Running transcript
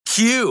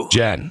Q.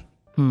 Jen.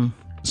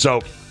 So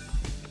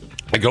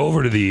I go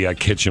over to the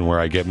kitchen where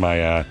I get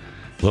my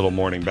little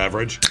morning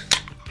beverage.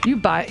 You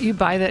buy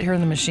that here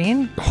in the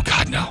machine? Oh,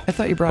 God, no. I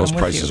thought you brought Those them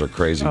with prices you. are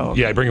crazy. Oh,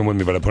 okay. Yeah, I bring them with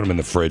me, but I put them in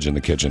the fridge in the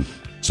kitchen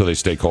so they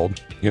stay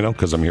cold,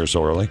 because I'm here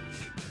so early.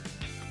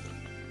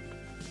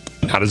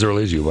 Not as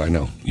early as you, I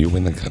know. You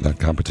win the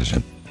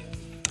competition.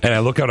 And I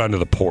look out onto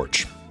the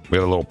porch. We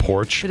have a little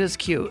porch, It is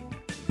cute.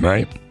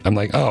 right? I'm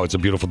like, oh, it's a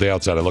beautiful day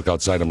outside. I look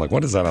outside. I'm like,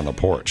 what is that on the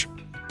porch?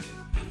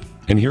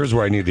 And here's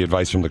where I need the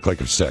advice from the Click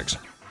of Six.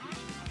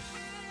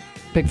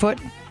 Bigfoot?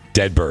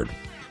 Dead bird.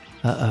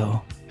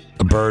 Uh-oh.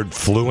 A bird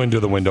flew into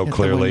the window, Hit the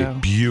clearly. window.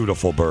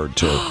 Beautiful bird,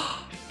 too.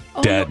 Oh,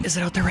 Dead. no. Is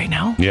it out there right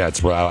now? Yeah,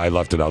 I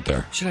left it out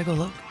there. Should I go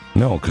look?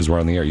 No, because we're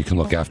on the air. You can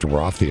look after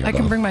we're off the air, I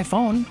can though. bring my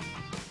phone.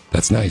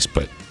 That's nice,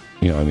 but,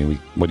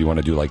 what do you want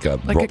to do, like a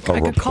I could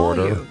call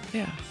reporter? you.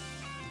 Yeah.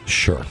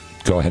 Sure.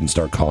 Go ahead and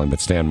start calling, but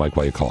stand mic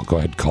while you call. Go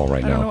ahead and call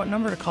right I don't know now. what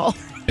number to call.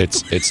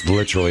 It's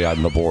literally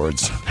on the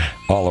boards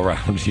all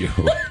around you.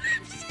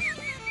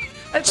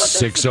 I thought that's the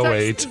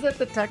 608. text. Is that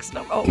the text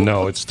number? Oh.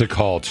 No, it's the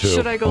call, too.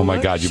 Should I go Oh, my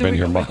look? God, you've Should been we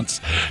here go look? months.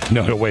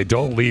 No, wait,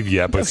 don't leave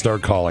yet, but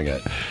start calling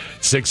it.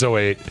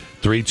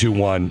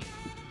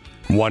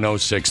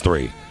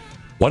 608-321-1063.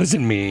 What does it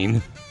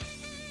mean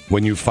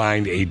when you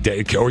find a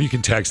dead, or you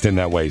can text in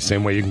that way,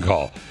 same way you can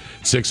call.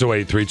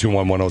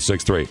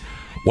 608-321-1063.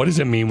 What does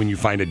it mean when you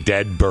find a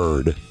dead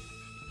bird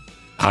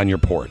on your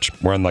porch?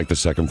 We're on, the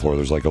second floor.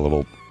 There's, a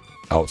little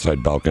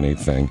outside balcony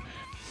thing.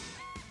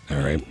 All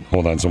right.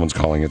 Hold on. Someone's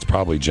calling. It's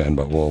probably Jen,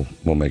 but we'll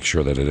make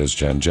sure that it is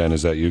Jen. Jen,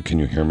 is that you? Can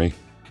you hear me?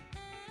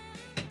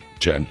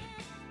 Jen,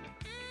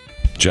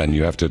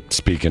 you have to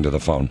speak into the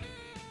phone.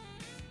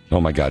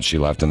 Oh, my God. She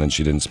left, and then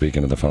she didn't speak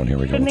into the phone. Here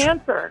we go. Didn't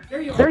answer.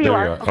 There you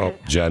are. are. Oh,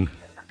 Jen,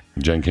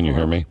 can you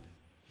hear me?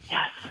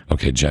 Yes.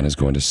 Okay, Jen is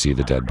going to see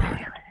the dead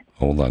bird.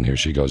 Hold on. Here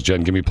she goes.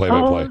 Jen, give me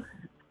play-by-play. Oh,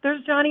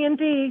 there's Johnny and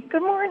Dee.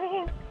 Good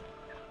morning.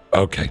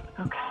 Okay.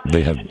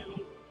 They have...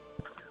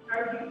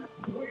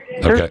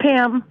 There's Okay.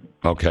 Pam.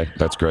 Okay,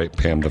 that's great.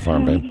 Pam, the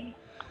farm babe.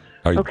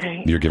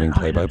 Okay. You're giving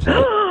play-by-play?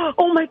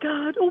 Oh my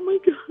God.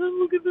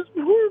 Look at this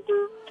poor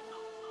bird.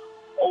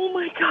 Oh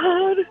my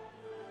God.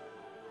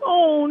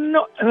 Oh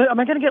no. Am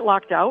I going to get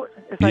locked out?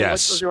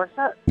 Yes. Your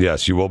set?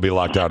 Yes, you will be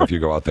locked out if you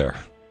go out there.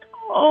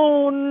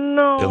 Oh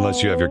no.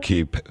 Unless you have your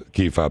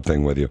key fob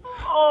thing with you.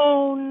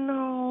 Oh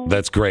no.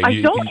 That's great.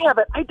 I don't have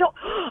it. I don't.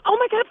 Oh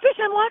my God, Fish,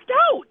 I'm locked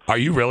out. Are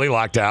you really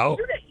locked out?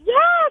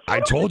 Yes. I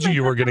told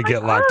you were going to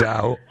get locked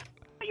out.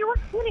 You were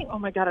kidding. Oh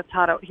my God, it's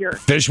hot out here.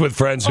 Fish with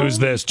friends. Who's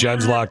this?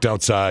 Jen's locked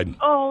outside.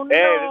 Oh no. Hey,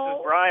 this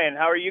is Brian.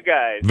 How are you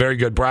guys? Very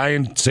good.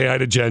 Brian, say hi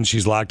to Jen.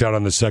 She's locked out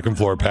on the second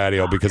floor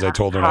patio because I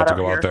told her not to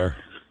go out there.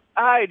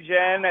 Hi,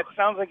 Jen. That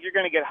sounds like you're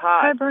going to get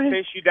hot. Hi, Brian.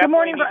 Fish, you Good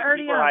definitely morning, need to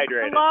keep her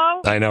hydrated.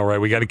 Hello. I know, right?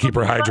 We got to keep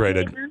her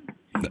hydrated.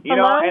 You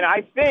know, Hello? and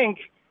I think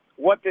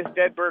what this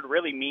dead bird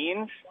really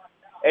means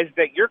is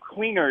that your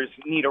cleaners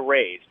need a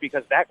raise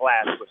because that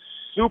glass was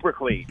super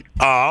clean.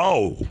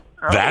 Oh,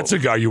 that's a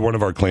guy. You one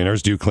of our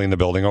cleaners? Do you clean the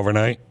building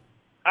overnight?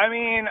 I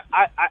mean,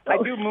 I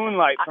do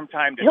moonlight from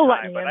time to He'll let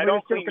time, me but in. I We don't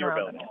were clean joking your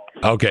around building.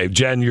 Okay,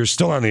 Jen, you're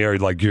still on the air.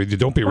 You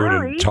don't be rude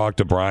Sorry. and talk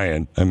to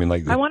Brian. I mean,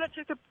 I want to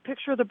take a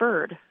picture of the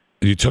bird.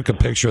 you took a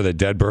picture of the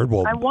dead bird.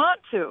 Well, I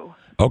want to.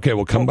 okay,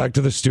 we'll come back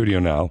to the studio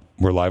now.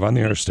 We're live on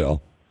the air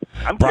still.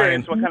 I'm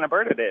Brian. curious what kind of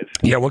bird it is.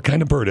 Yeah, what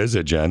kind of bird is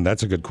it, Jen?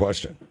 That's a good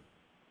question.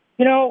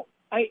 You know,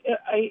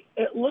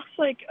 it looks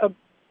like a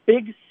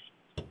big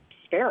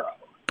sparrow.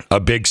 A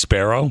big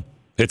sparrow?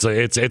 It's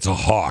a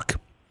hawk.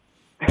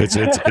 It's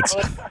It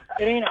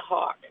ain't a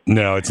hawk.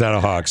 No, it's not a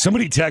hawk.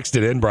 Somebody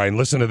texted in, Brian.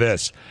 Listen to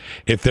this.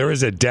 If there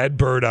is a dead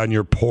bird on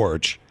your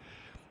porch,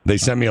 they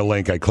sent me a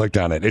link. I clicked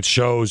on it. It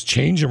shows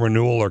change and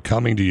renewal are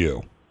coming to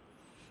you.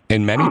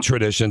 In many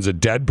traditions, a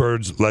dead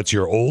bird lets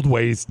your old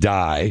ways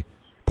die.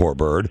 Poor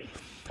bird.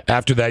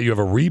 After that, you have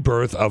a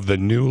rebirth of the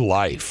new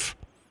life.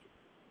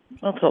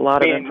 That's a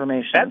lot of I mean,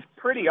 information. That's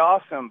pretty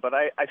awesome, but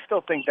I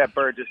still think that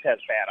bird just has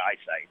bad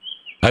eyesight.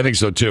 I think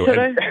so too. Should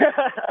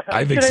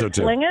I think Should so I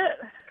too. fling it?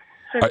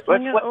 Should I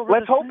fling it over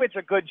Let's the hope thing? it's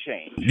a good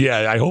change.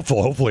 Yeah,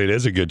 hopefully it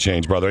is a good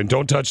change, brother. And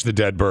don't touch the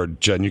dead bird,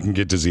 Jen. You can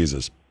get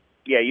diseases.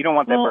 Yeah, you don't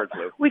want that Well, bird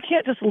flu. we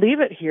can't just leave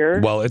it here.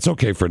 Well, it's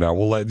okay for now.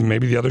 We'll let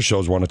maybe the other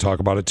shows want to talk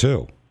about it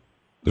too.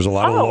 There's a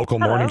lot of local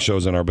hello. morning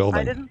shows in our I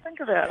building. didn't think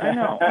of that. I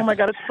know. Oh my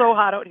God, it's so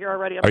hot out here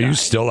already. I'm Are you dying.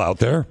 still out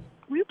there?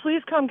 Will you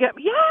please come get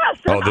me? Yes.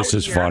 Oh, I'm this out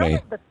is here. funny.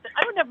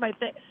 I don't have my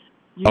thing.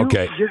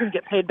 Okay. You're going to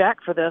get paid back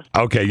for this.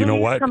 Okay, you know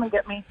Please what? Come and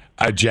get me.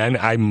 Jen,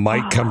 I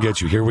might come get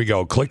you. Here we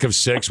go. Click of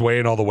 6,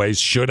 weighing all the ways.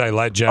 Should I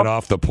let Jen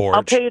off the porch?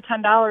 I'll pay you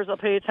 $10. I'll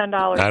pay you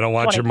 $10. I don't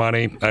want 20. your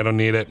money. I don't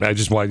need it. I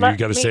just want you Let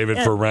got to me save it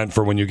in. for rent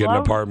for when you get an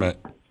Hello? apartment.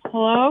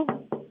 Hello?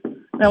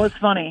 That was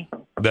funny.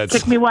 That's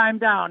Kick me while I'm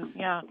down.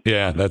 Yeah.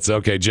 yeah, that's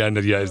okay, Jen.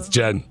 Yeah, it's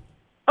Jen.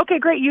 Okay,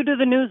 great. You do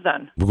the news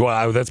then.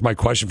 Well, that's my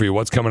question for you.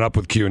 What's coming up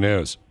with Q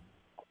News?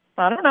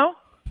 I don't know.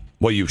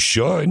 Well, you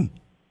should.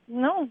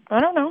 No, I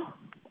don't know.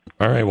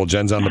 All right, well,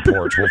 Jen's on the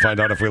porch. We'll find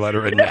out if we let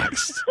her in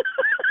next.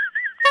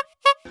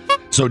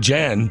 So,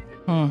 Jen,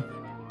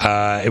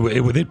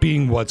 With it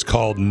being what's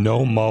called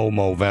No Mow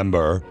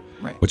Movember,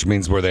 Right. which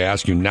means where they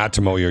ask you not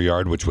to mow your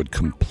yard, which would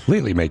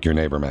completely make your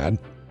neighbor mad.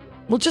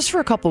 Well, just for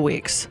a couple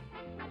weeks.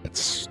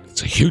 It's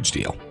a huge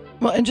deal.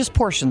 Well, and just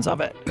portions of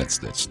it.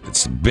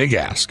 It's a big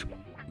ask,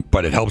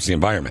 but it helps the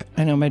environment.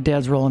 I know my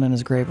dad's rolling in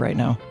his grave right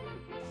now.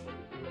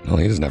 Well,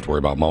 he doesn't have to worry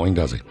about mowing,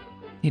 does he?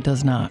 He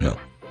does not. No.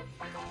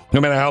 No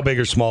matter how big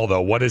or small,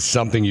 though, what is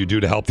something you do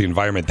to help the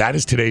environment? That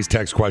is today's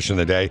text question of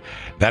the day.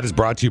 That is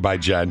brought to you by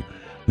Jen.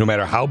 No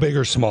matter how big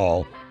or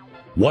small,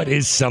 what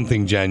is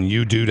something, Jen,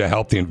 you do to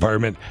help the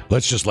environment?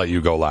 Let's just let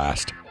you go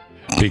last,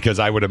 because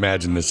I would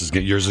imagine yours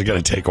is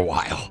going to take a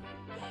while.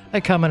 I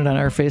commented on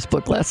our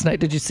Facebook last night.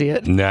 Did you see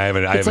it? No, I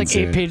haven't. It's like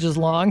 8 pages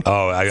long.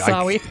 Oh,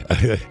 Sorry.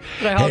 Did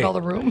I hog all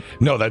the room?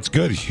 No, that's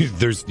good.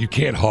 You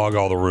can't hog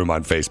all the room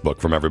on Facebook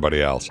from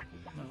everybody else.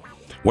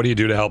 What do you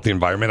do to help the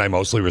environment? I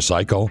mostly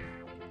recycle.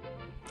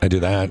 I do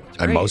that.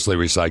 I mostly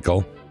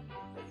recycle.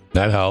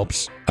 That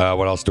helps.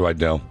 What else do I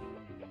do?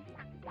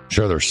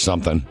 Sure, there's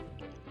something.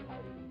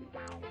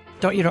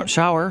 You don't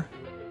shower?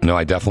 No,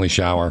 I definitely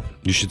shower.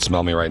 You should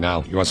smell me right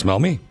now. You want to smell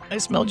me? I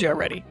smelled you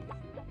already.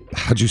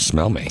 How'd you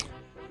smell me?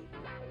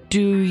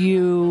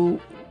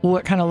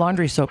 What kind of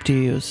laundry soap do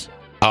you use?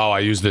 Oh, I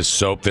use this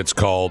soap that's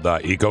called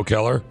Eco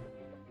Killer.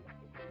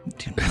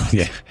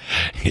 Yeah.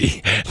 Do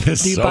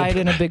you buy it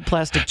in a big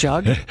plastic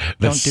jug?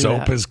 The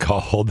soap is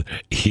called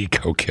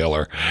Eco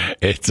Killer.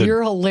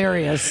 You're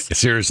hilarious.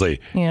 Seriously.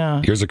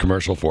 Yeah. Here's a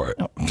commercial for it.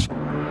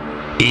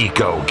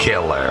 Eco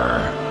Killer.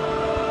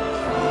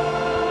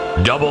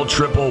 Double,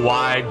 triple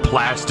wide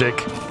plastic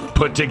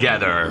put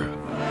together.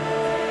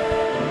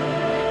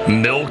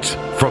 Milked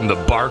from the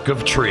bark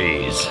of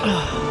trees.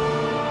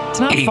 It's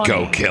not Eco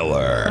funny.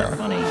 Killer. Not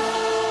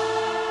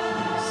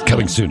funny.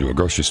 Coming soon to a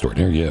grocery store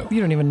near you.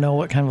 You don't even know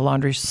what kind of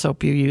laundry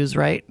soap you use,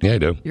 right? Yeah, I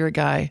do. You're a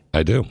guy.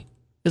 I do.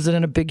 Is it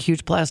in a big,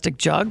 huge plastic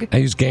jug? I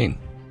use Gain.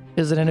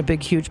 Is it in a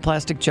big, huge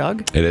plastic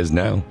jug? It is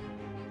now.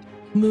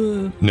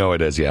 No,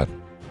 it is, yeah.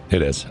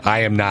 It is. I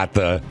am not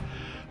the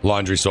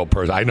laundry soap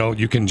person. I know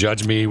you can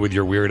judge me with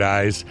your weird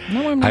eyes.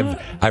 No, I'm not.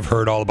 I've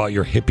heard all about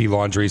your hippie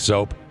laundry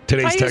soap.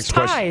 Today's text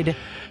question.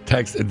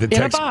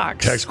 In a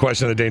box. Text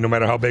question of the day, no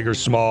matter how big or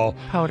small.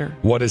 Powder.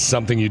 What is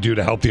something you do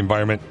to help the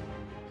environment?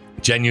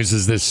 Jen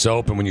uses this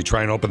soap, and when you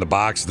try and open the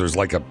box, there's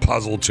like a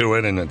puzzle to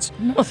it, and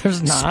No,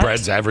 there's not.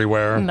 Spreads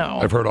everywhere. No.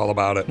 I've heard all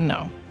about it.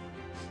 No.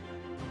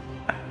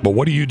 But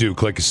what do you do?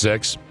 Click a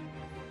 6.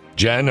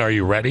 Jen, are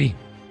you ready?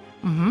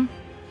 Mm-hmm.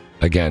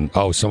 Again,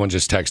 someone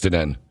just texted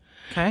in.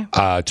 Okay.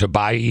 To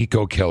buy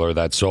Eco Killer,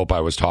 that soap I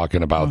was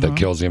talking about that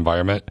kills the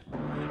environment.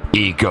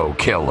 Eco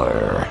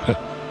Killer.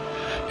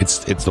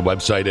 It's the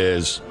website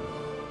is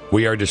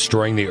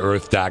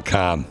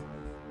wearedestroyingtheearth.com.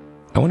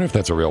 I wonder if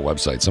that's a real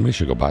website. Somebody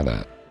should go buy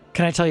that.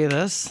 Can I tell you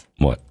this?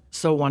 What?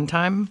 So one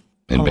time,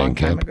 In a long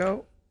time Bandcamp?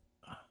 ago,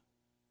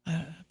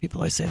 people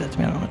always say that to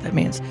me. I don't know what that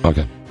means.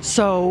 Okay.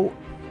 So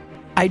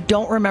I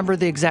don't remember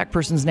the exact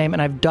person's name,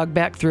 and I've dug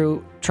back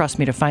through, trust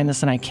me, to find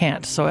this, and I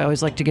can't. So I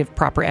always like to give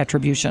proper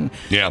attribution.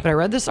 Yeah. But I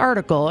read this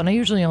article, and I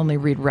usually only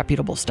read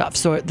reputable stuff.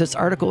 So this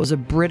article was a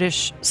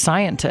British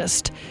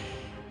scientist,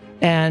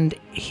 and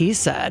he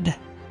said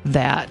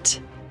that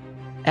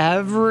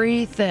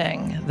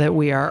everything that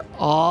we are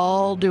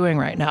all doing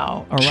right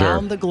now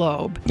around the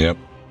globe Yep.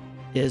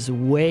 is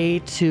way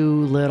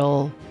too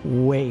little,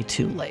 way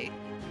too late.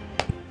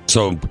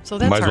 So that's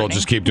might as well heartening.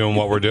 just keep doing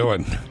what we're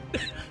doing.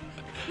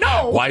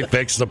 No. Why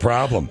fix the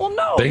problem? Well,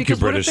 no. Thank you,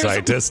 because what British if there's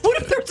scientist.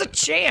 What if there's a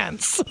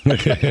chance?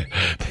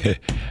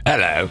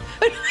 Hello.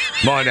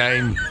 My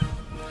name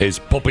is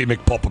Poppy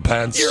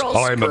McPopperpants. You're all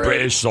I'm a screwed.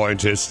 British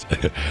scientist.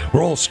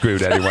 We're all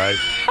screwed anyway.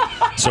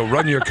 So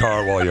run your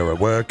car while you're at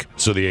work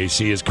so the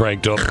AC is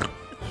cranked up.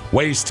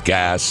 Waste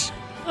gas.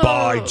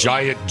 Buy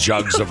giant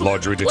jugs of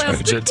laundry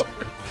detergent.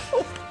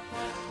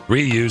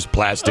 Reuse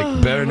plastic.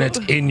 Burn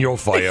it in your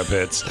fire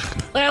pits.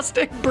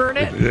 Plastic, burn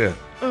it. Yeah.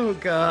 Oh,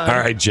 God. All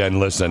right, Jen,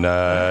 listen,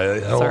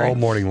 all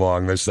morning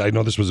long, I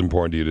know this was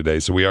important to you today,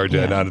 so we are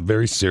doing on a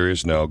very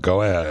serious note.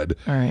 Go ahead.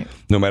 All right.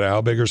 No matter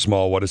how big or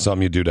small, what is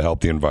something you do to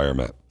help the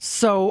environment?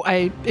 So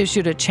I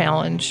issued a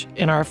challenge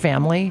in our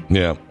family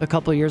Yeah. a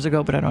couple of years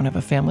ago, but I don't have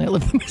a family. I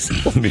live with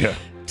myself. Yeah.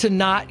 To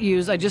not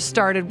use, I just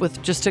started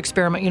with just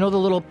experiment. You know the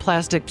little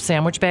plastic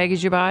sandwich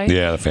baggies you buy?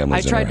 Yeah, the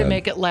family's I tried to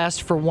make it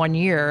last for 1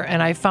 year,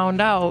 and I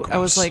found out, I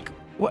was like,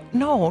 what?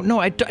 No,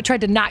 I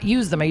tried to not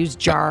use them. I used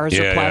jars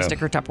or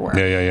plastic or Tupperware.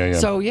 Yeah.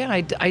 So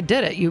I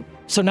did it.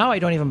 So now I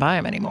don't even buy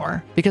them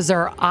anymore because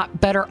there are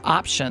better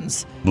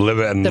options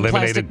than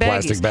Eliminated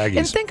plastic baggies.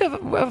 And think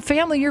of a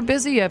family, you're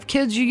busy, you have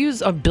kids, you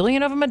use 1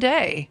 billion of them a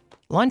day.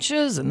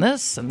 Lunches and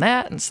this and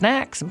that and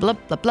snacks and blah,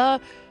 blah, blah.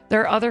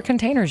 There are other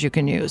containers you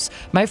can use.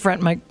 My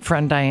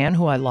friend Diane,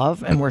 who I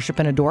love and worship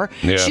and adore,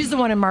 she's the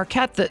one in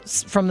Marquette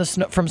that's from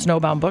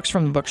Snowbound Books,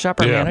 from the bookshop,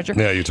 our manager.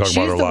 Yeah, you talk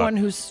about her a lot.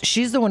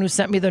 She's the one who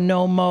sent me the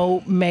No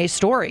Mow May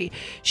story.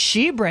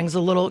 She brings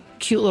a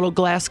cute little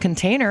glass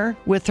container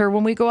with her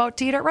when we go out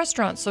to eat at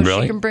restaurants, so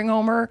Really? she can bring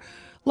home her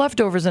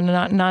leftovers in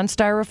a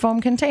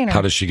non-styrofoam container.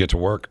 How does she get to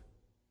work?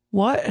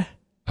 What?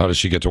 How does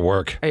she get to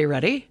work? Are you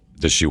ready?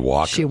 Does she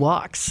walk? She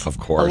walks. Of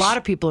course. A lot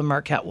of people in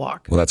Marquette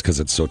walk. Well, that's because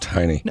it's so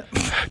tiny. No.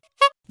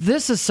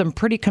 This is some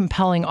pretty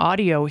compelling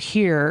audio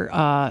here.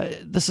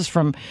 This is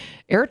from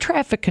air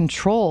traffic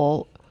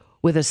control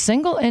with a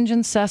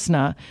single-engine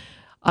Cessna.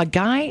 A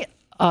guy,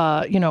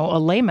 a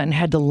layman,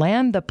 had to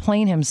land the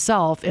plane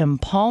himself in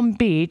Palm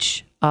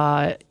Beach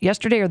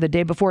yesterday or the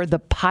day before. The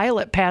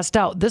pilot passed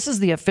out. This is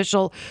the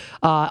official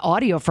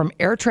audio from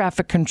air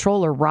traffic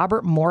controller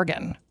Robert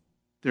Morgan.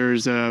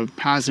 There's a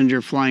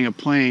passenger flying a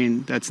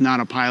plane that's not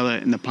a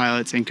pilot, and the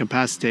pilot's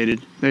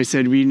incapacitated. They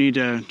said we need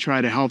to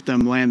try to help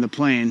them land the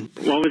plane.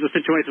 What was the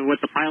situation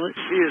with the pilot?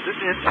 He is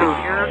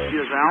incoherent. He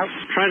is out.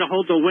 Try to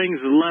hold the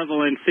wings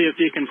level and see if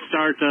you can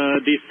start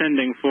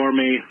descending for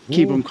me.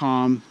 Keep him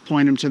calm,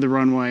 point him to the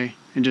runway,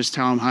 and just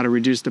tell him how to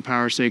reduce the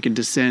power so he can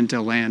descend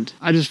to land.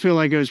 I just feel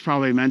like it was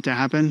probably meant to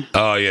happen.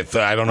 Oh, yeah.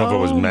 I don't know if it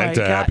was meant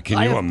to happen.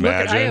 Can you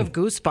imagine? I have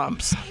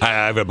goosebumps. I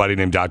have a buddy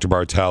named Dr.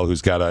 Bartel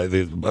who's got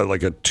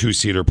like a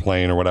 2-seater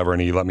plane or whatever,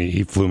 and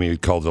he flew me, he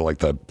called it like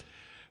the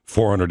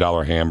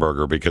 $400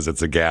 hamburger because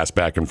it's a gas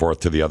back and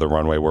forth to the other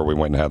runway where we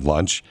went and had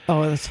lunch.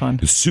 Oh, that's fun.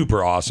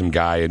 Super awesome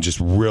guy and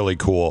just really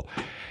cool.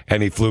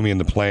 And he flew me in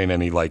the plane,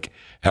 and he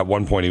at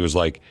one point he was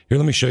like, "Here,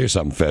 let me show you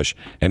something, Fish."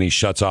 And he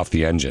shuts off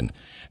the engine.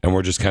 And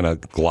we're just kind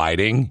of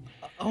gliding.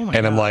 Oh my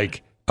and I'm God.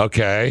 like,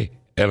 okay.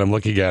 And I'm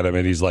looking at him,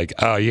 and he's like,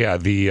 oh, yeah,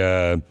 see,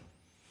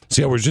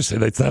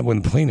 it's not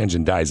when the plane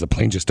engine dies, the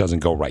plane just doesn't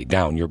go right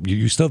down.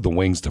 You still have the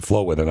wings to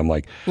float with it. I'm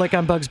like,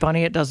 on Bugs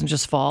Bunny, it doesn't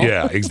just fall.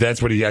 yeah,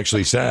 that's what he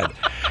actually said.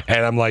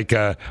 And I'm like,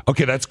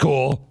 okay, that's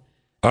cool.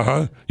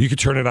 You could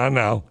turn it on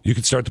now. You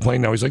could start the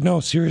plane now. He's like, no,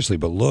 seriously,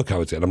 but look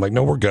how it's. And I'm like,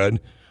 no, we're good.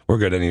 We're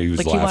good. And he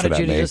was laughing at me. He wanted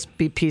you to just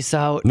be peace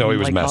out. No, he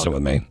was messing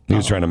with me. He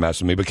was trying to mess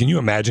with me. But can you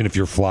imagine if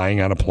you're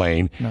flying on a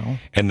plane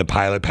and the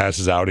pilot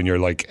passes out and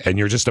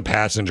you're just a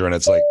passenger and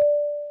it's like,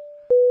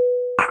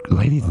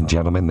 ladies and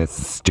gentlemen, this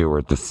is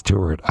Stuart, the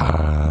steward.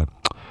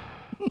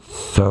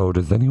 So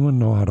does anyone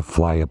know how to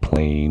fly a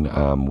plane?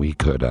 We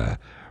could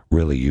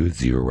really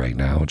use you right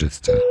now.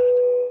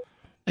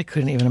 I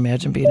couldn't even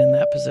imagine being in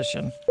that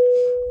position.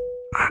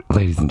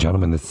 Ladies and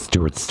gentlemen, this is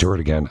Stuart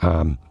Stewart again.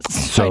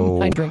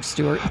 I drink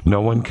Stuart.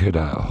 No one could,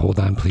 hold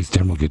on, please,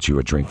 Jen, we'll get you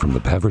a drink from the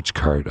beverage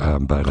cart,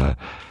 but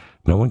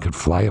no one could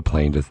fly a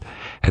plane.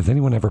 Has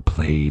anyone ever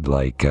played,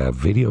 like, a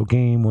video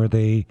game where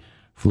they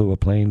flew a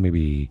plane?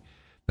 Maybe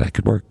that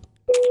could work.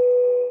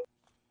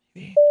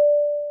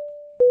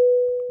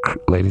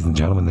 Ladies and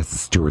gentlemen, this is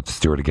Stuart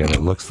Stewart again.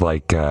 It looks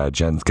like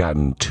Jen's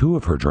gotten 2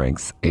 of her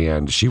drinks,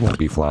 and she won't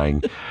be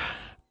flying.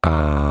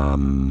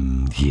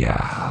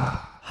 Yeah.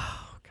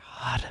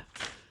 God.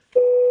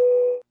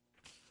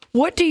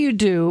 What do you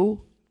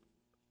do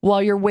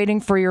while you're waiting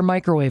for your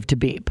microwave to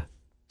beep?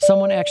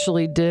 Someone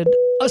actually did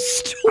a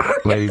story.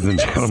 Ladies and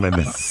gentlemen,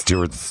 this is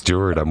Stuart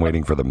Stewart. I'm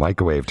waiting for the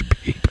microwave to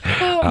beep.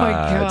 Oh, my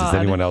God. Does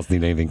anyone else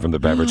need anything from the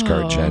beverage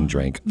cart? Jen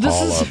drank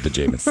of the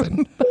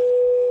Jameson.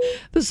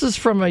 This is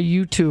from a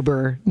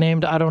YouTuber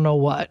named I don't know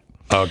what.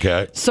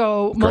 Okay.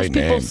 So most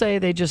people say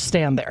they just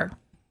stand there.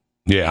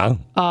 Yeah.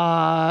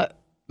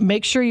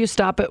 Make sure you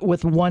stop it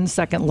with 1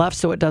 second left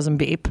so it doesn't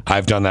beep.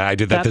 I've done that. I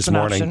did that this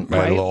morning. Option, I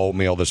had a little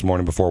oatmeal this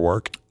morning before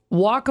work.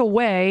 Walk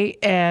away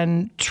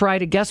and try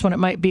to guess when it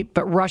might beep,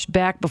 but rush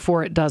back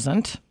before it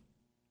doesn't.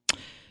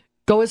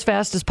 Go as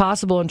fast as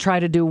possible and try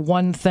to do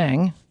one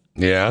thing.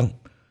 Yeah.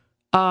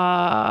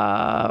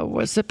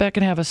 Sit back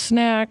and have a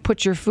snack,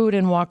 put your food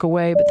in, walk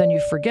away, but then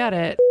you forget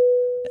it.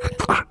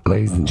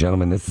 Ladies and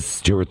gentlemen, this is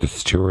Stuart the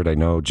Steward. I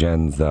know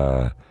Jen's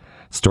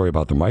story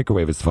about the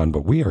microwave is fun,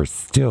 but we are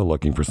still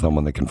looking for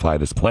someone that can fly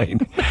this plane.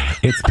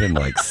 It's been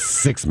like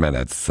 6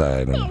 minutes.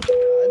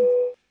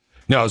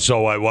 No,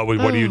 so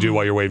what do you do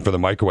while you're waiting for the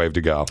microwave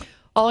to go?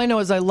 All I know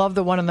is I love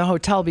the one in the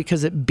hotel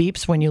because it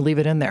beeps when you leave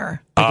it in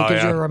there. It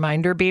gives you a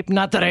reminder beep.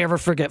 Not that I ever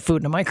forget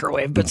food in a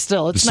microwave, but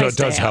still, it's nice to have.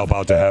 So it does help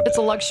out to have. It's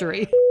a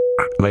luxury.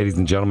 Ladies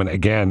and gentlemen,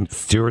 again,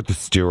 Stuart the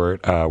Steward.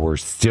 We're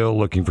still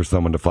looking for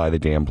someone to fly the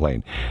damn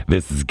plane.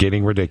 This is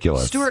getting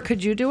ridiculous. Stuart,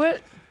 could you do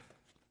it?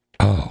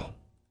 Oh.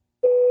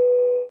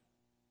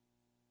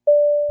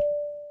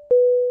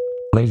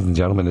 Ladies and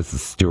gentlemen, this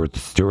is Stuart the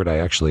Steward. I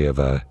actually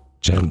have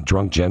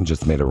Drunk Jen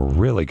just made a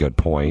really good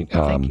point.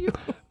 Thank you.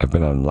 I've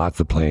been on lots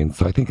of planes,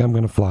 so I think I'm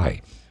going to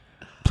fly.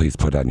 Please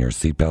put on your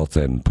seatbelts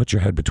and put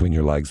your head between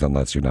your legs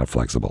unless you're not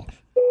flexible.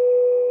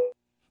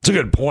 It's a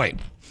good point.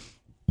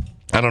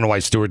 I don't know why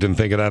Stuart didn't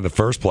think of that in the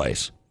first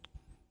place.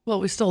 Well,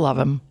 we still love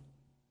him.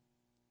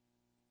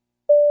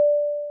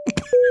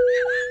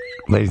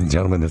 Ladies and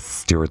gentlemen, this is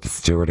Stuart the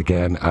Steward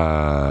again.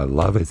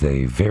 Love is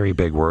a very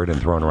big word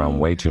and thrown around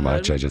way too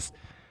much.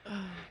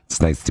 It's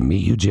nice to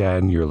meet you,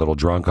 Jen. You're a little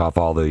drunk off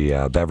all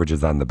the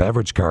beverages on the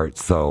beverage cart,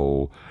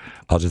 so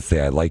I'll just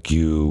say I like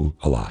you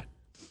a lot.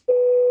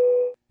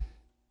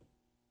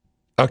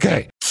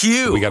 Okay.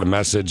 Cue. We got a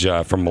message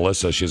from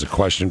Melissa. She has a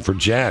question for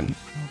Jen.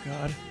 Oh,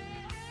 God.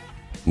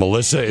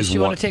 Melissa is You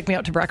one. want to take me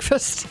out to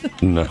breakfast?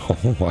 No,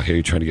 why are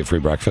you trying to get free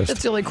breakfast?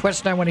 That's the only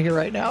question I want to hear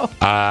right now.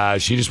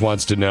 She just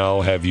wants to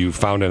know: have you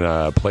found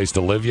a place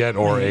to live yet,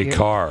 or a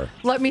car?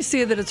 Let me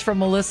see that it's from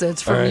Melissa.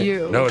 It's from All right.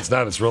 you. No, it's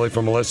not. It's really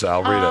from Melissa.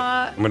 I'll read it.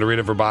 I'm going to read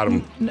it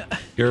verbatim.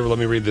 Here, let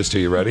me read this to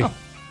you. Ready? Oh.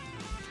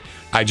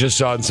 I just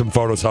saw in some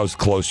photos how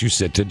close you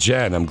sit to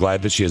Jen. I'm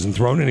glad that she hasn't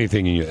thrown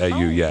anything at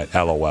you yet.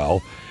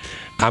 LOL.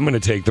 I'm going to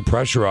take the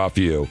pressure off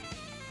you.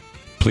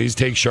 Please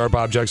take sharp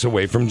objects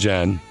away from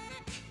Jen.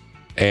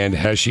 And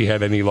has she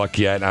had any luck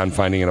yet on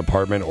finding an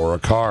apartment or a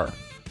car?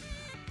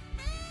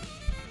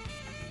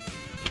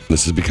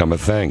 This has become a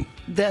thing.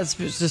 That's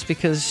just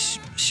because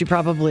she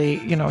probably,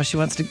 she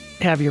wants to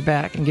have your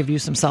back and give you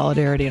some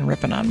solidarity and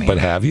ripping on me. But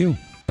have you?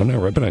 I'm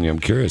not ripping on you. I'm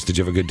curious. Did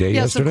you have a good day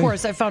yes, yesterday? of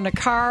course. I found a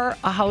car,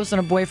 a house, and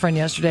a boyfriend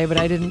yesterday, but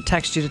I didn't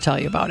text you to tell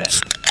you about it.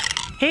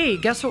 Hey,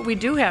 guess what we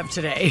do have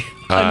today?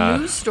 A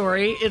news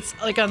story. It's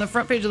like on the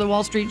front page of the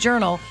Wall Street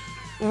Journal.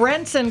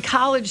 Rents in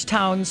college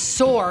towns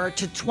soar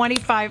to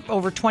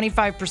over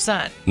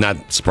 25%.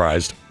 Not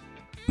surprised.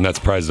 Not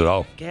surprised at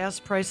all. Gas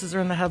prices are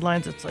in the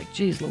headlines. It's like,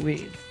 geez,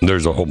 Louise.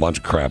 There's a whole bunch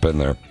of crap in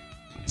there.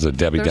 Is it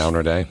Debbie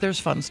Downer day? There's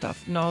fun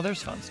stuff. No,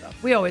 there's fun stuff.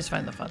 We always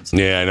find the fun stuff.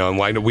 Yeah, I know.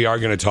 And we are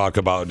going to talk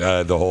about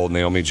the whole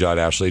Naomi Judd,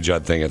 Ashley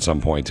Judd thing at some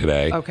point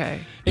today.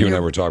 Okay. You and I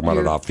were talking about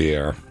it off the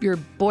air. Your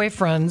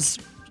boyfriend's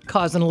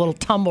causing a little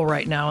tumble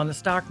right now in the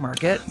stock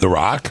market. The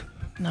Rock?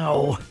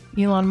 No,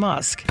 Elon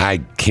Musk. I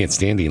can't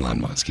stand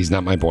Elon Musk. He's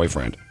not my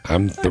boyfriend.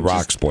 I'm The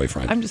Rock's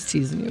boyfriend. I'm just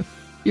teasing you.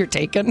 You're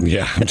taken.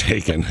 Yeah, I'm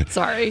taken.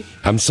 Sorry.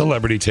 I'm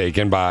celebrity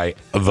taken by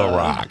The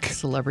Rock.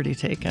 Celebrity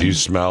taken. Do you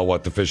smell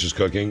what the fish is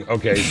cooking?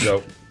 Okay,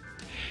 so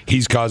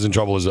he's causing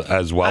trouble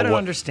as well. I don't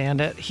understand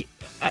it.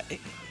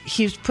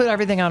 He's put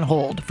everything on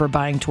hold for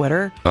buying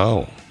Twitter.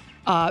 Oh.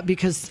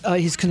 Because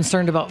he's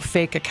concerned about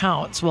fake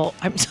accounts. Well,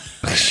 did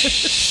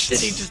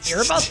he just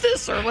hear about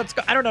this or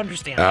I don't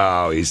understand.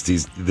 Oh, he's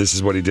this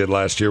is what he did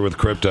last year with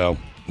crypto.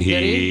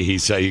 He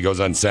said he goes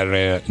on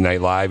Saturday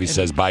Night Live. He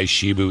says buy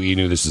Shiba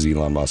Inu. This is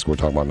Elon Musk we're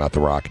talking about, not The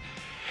Rock.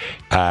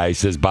 He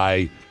says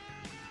buy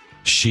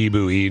Shiba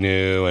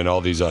Inu and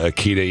all these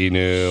Akita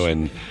Inu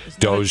and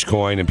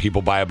Dogecoin, and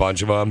people buy a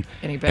bunch of them.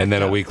 And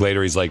then a week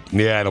later, he's like,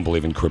 "Yeah, I don't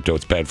believe in crypto.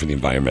 It's bad for the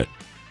environment."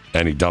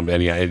 And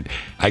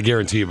I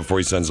guarantee you, before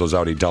he sends those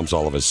out, he dumps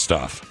all of his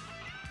stuff.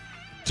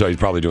 So he's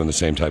probably doing the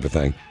same type of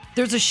thing.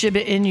 There's a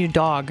Shiba Inu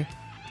dog.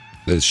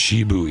 There's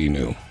Shiba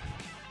Inu.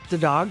 The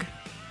dog?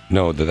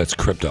 No, that's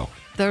crypto.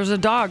 There's a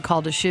dog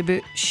called a Shiba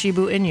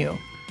Inu.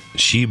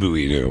 Shiba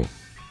Inu.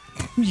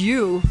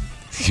 You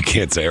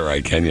can't say it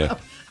right, can you? I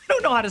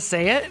don't know how to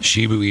say it.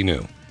 Shiba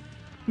Inu.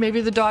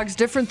 Maybe the dog's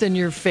different than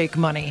your fake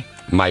money.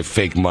 My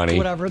fake money.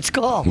 Whatever it's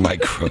called. My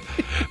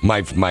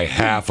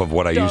half of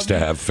what I used to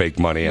have fake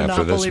money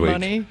after this week.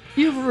 Money.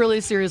 You've really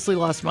seriously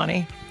lost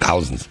money.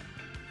 Thousands.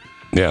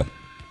 Yeah.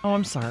 Oh,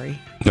 I'm sorry.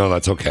 No,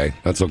 that's okay.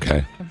 That's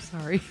okay. I'm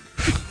sorry.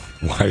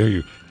 Why are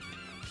you?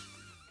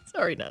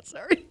 Sorry, not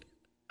sorry.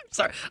 I'm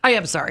sorry. I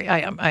am sorry.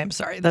 I am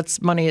sorry.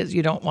 That's money is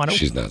you don't want to.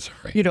 She's not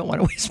sorry. You don't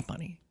want to waste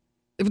money.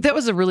 That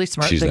was a really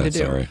smart thing to do. She's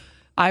not sorry.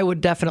 I would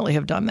definitely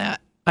have done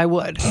that. I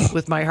would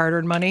with my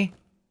hard-earned money.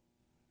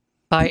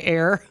 Buy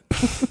air.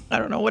 I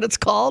don't know what it's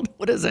called.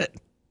 What is it?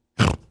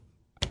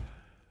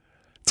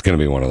 It's going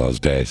to be one of those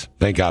days.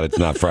 Thank God it's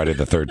not Friday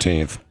the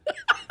 13th.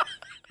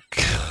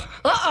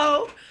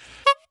 Uh-oh.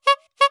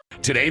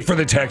 Today for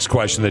the text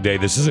question of the day,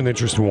 this is an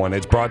interesting one.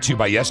 It's brought to you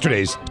by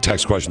yesterday's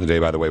text question of the day,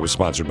 by the way, was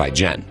sponsored by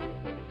Jen.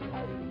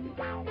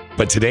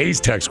 But today's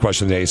text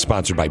question of the day is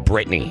sponsored by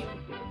Brittany.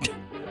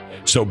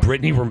 So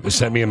Brittany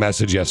sent me a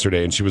message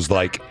yesterday, and she was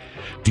like,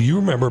 do you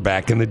remember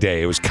back in the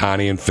day, it was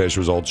Connie and Fish, it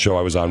was an old show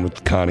I was on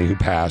with Connie who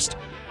passed,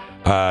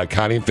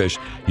 Connie and Fish,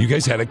 you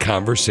guys had a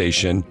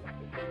conversation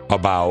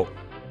about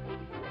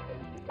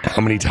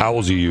how many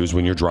towels you use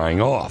when you're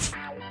drying off.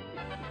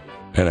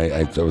 And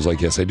I was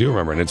like, yes, I do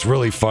remember. And it's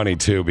really funny,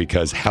 too,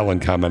 because Helen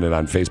commented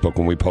on Facebook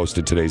when we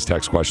posted today's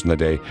text question of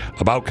the day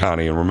about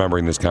Connie and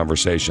remembering this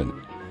conversation.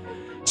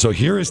 So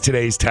here is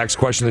today's text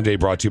question of the day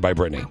brought to you by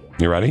Brittany.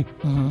 You ready?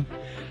 Mm-hmm.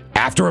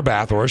 After a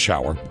bath or a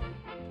shower,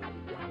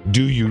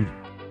 do you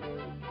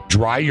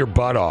dry your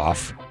butt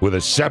off with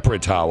a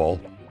separate towel,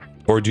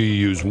 or do you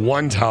use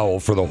one towel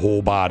for the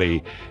whole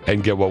body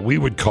and get what we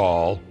would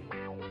call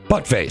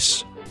butt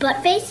face?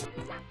 Butt face?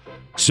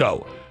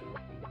 So,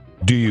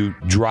 do you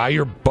dry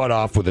your butt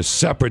off with a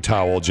separate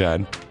towel,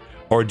 Jen,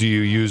 or do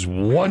you use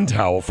one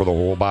towel for the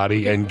whole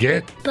body and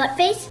get butt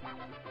face?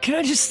 Can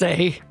I just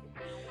say,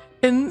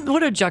 and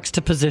what a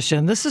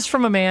juxtaposition. This is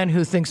from a man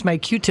who thinks my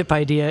Q-tip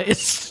idea is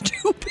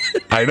stupid.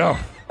 I know.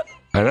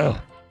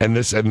 And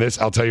this,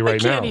 I'll tell you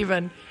right now. I can't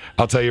even.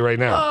 I'll tell you right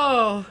now.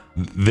 Oh.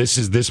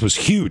 This was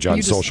huge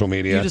on social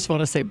media. You just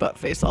want to say butt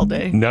face all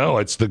day. No,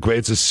 it's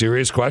a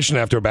serious question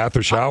after a bath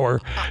or shower.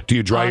 Do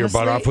you dry your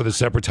butt off with a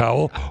separate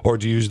towel, or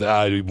do you use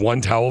one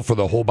towel for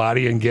the whole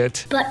body and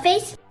get butt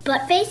face?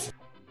 Butt face?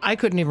 I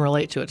couldn't even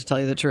relate to it, to tell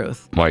you the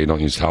truth. Why you don't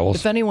use towels?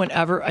 If anyone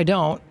ever, I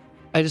don't.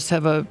 I just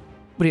have a,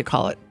 what do you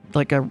call it?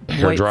 Like a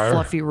hair white dryer?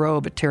 fluffy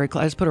robe at Terry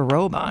Clothes. I just put a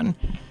robe on.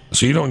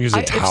 So you don't use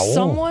a towel? If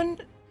someone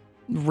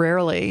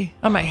rarely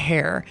on my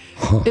hair.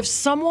 If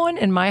someone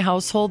in my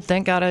household,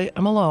 thank God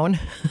I'm alone,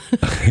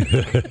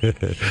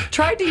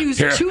 tried to use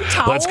Here, 2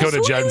 towels, let's go to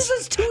who Jen's.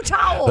 uses 2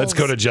 towels? Let's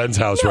go to Jen's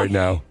house right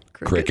now.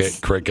 Crickets.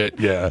 Cricket,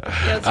 yeah.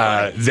 That's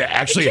right.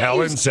 Actually, You can't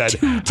Helen use said,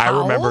 2 I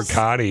remember towels?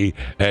 Connie,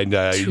 and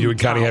you and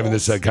Connie having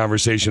this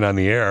conversation on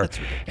the air.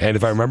 And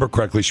if I remember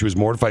correctly, she was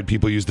mortified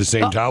people use the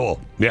same towel.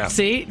 Yeah.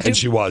 See? And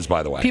she was,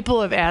 by the way.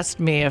 People have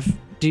asked me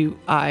do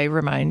I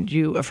remind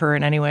you of her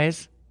in any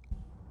ways?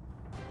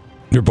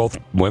 You're both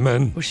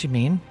women. What's she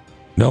mean?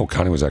 No,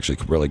 Connie was actually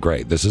really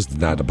great. This is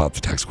not about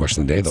the text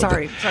question of the day, though.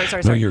 Sorry.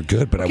 No, you're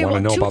good, but Okay, I want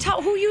to know about...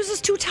 who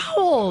uses 2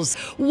 towels?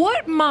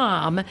 What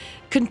mom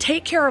can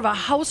take care of a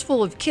house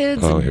full of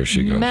kids here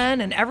she goes. men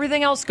and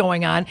everything else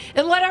going on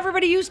and let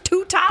everybody use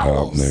 2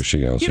 towels? Oh, there she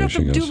goes. You don't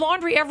There have she to goes. do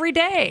laundry every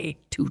day.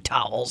 2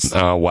 towels.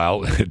 Oh, wow.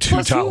 Plus, who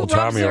Two-towel rubs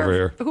Tommy over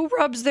here. Who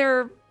rubs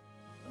their...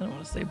 I don't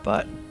want to say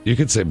butt. You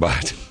could say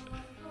butt.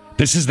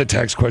 This is the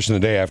text question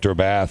of the day after a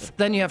bath.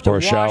 Then you have to or a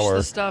wash shower.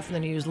 the stuff, and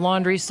then you use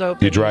laundry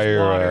soap. You then dry use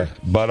your water.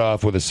 butt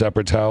off with a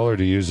separate towel, or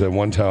do you use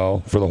one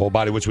towel for the whole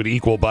body, which would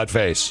equal butt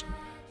face?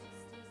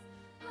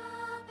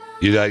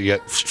 You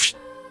get...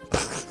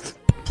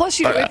 Plus,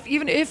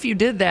 even if you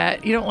did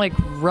that, you don't like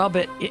rub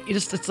it.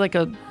 It's like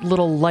a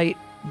little light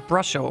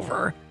brush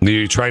over.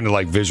 You're trying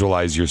to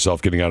visualize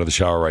yourself getting out of the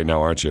shower right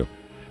now, aren't you?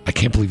 I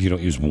can't believe you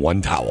don't use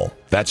 1 towel.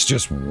 That's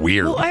just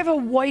weird. Well, I have a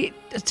white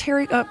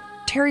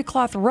terry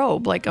cloth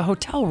robe, like a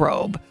hotel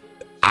robe.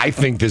 I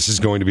think this is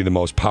going to be the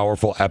most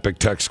powerful, epic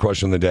text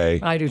question of the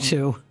day I do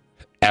too.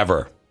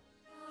 ever.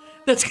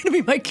 That's going to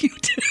be my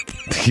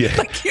Q-tip. Yeah.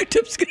 My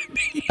Q-tip's going to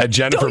be...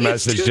 Jennifer don't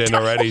use messaged 2 in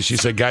already. towels. She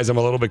said, guys, I'm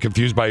a little bit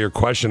confused by your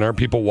question. Aren't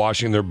people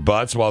washing their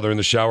butts while they're in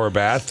the shower or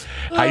bath?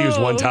 I use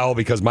 1 towel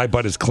because my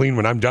butt is clean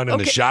when I'm done in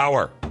the Okay.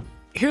 shower.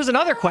 Here's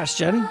another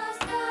question.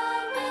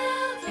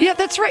 Yeah,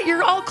 that's right.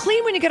 You're all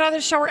clean when you get out of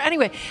the shower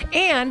anyway.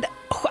 And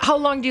how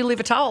long do you leave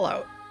a towel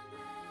out?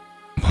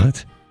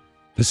 What?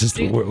 This is...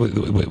 Wait,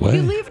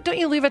 what? Don't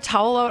you leave a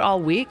towel out all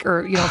week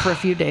or, for a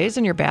few days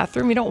in your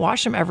bathroom? You don't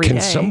wash them every day.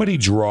 Can somebody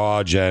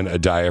draw, Jen, a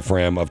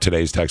diaphragm of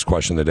today's text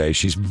question of the day?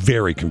 She's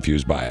very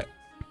confused by it.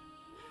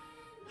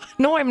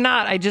 No, I'm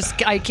not.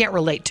 I can't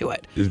relate to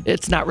it.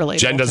 It's not relatable.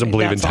 Jen doesn't to me,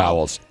 believe in that's all.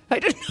 towels. I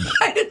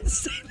didn't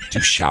say that. Do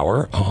you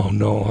shower? Oh,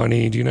 no,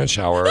 honey. Do you not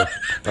shower?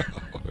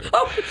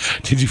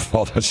 Did you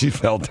fall down? She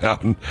fell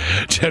down.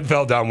 Jen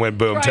fell down, went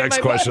boom. Dry Text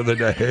my question butt.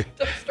 of the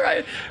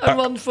day. I'm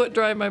on foot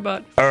drying my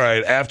butt. All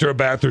right. After a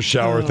bath or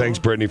shower, thanks,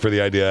 Brittany, for the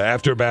idea.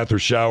 After a bath or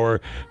shower,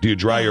 do you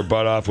dry your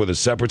butt off with a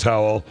separate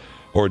towel,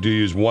 or do you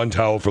use 1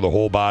 towel for the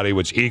whole body,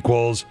 which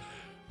equals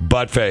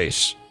butt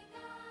face?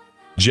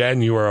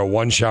 Jen, you are a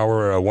 1 shower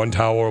or a 1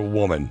 towel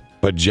woman.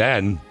 But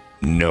Jen,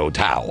 no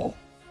towel.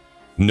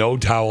 No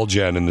towel,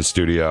 Jen, in the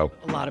studio.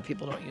 A lot of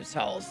people don't use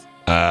towels.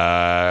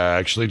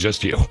 Actually,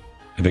 just you.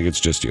 I think it's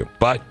just you.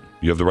 But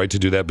you have the right to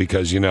do that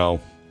because, in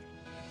our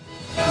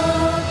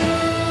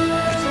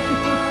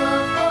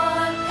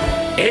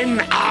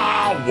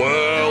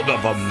world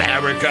of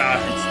America,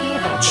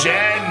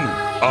 Jen.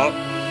 Oh,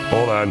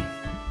 hold on.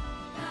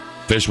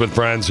 Fish with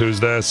Friends, who's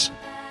this?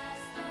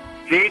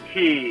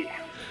 JT.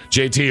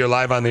 JT, you're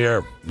live on the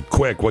air.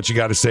 Quick, what you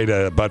got to say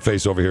to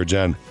Buttface over here,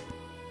 Jen?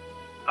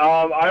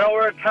 I don't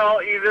wear a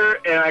towel either,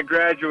 and I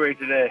graduate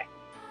today.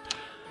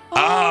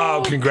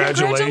 Oh,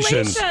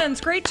 congratulations.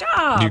 Great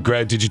job.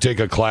 Did you take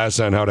a class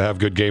on how to have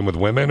good game with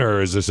women,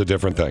 or is this a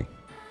different thing?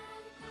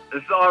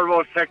 This is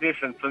automotive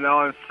technician, so now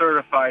I'm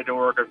certified to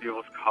work on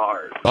people's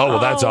cars. Oh, well,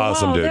 that's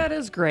awesome, wow, dude. that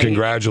is great.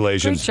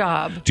 Congratulations. Great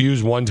job. Do you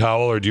use 1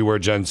 towel, or do you wear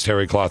Jen's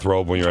terry cloth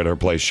robe when you're at her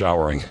place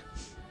showering?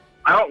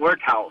 I don't wear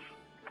towels.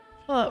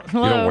 Hello.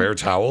 You don't wear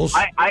towels?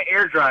 I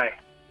air dry.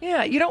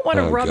 Yeah, you don't want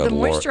to Oh, rub the good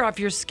Lord. moisture off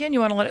your skin.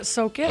 You want to let it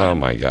soak in. Oh,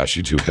 my gosh,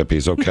 you two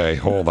hippies. Okay,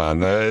 hold on.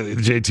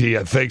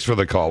 JT, thanks for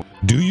the call.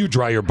 Do you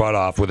dry your butt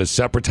off with a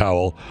separate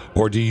towel,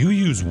 or do you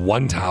use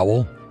 1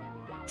 towel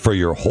for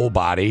your whole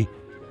body,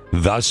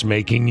 thus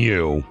making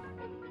you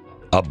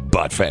a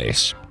butt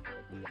face?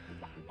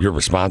 Your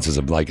responses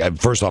are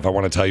first off, I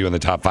want to tell you in the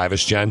top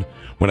 5-ish, Jen,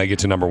 when I get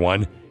to number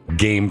 1,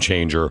 game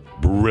changer,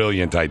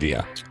 brilliant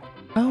idea.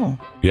 Oh.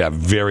 Yeah,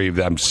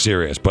 I'm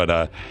serious, but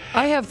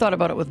I have thought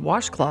about it with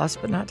washcloths,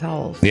 but not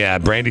towels. yeah,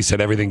 Brandy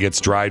said everything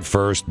gets dried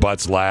first,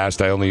 butts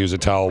last. I only use a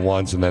towel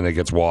once, and then it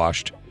gets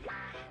washed.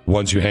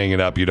 Once you hang it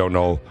up, you don't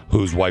know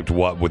who's wiped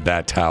what with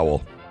that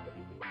towel.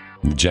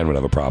 Jen would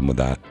have a problem with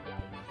that.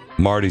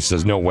 Marty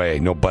says, no way,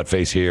 no butt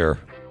face here.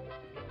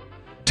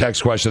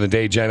 Text question of the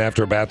day, Jen,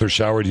 after a bath or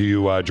shower, do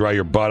you dry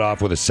your butt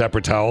off with a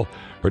separate towel,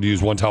 or do you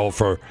use 1 towel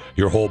for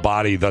your whole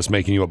body, thus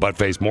making you a butt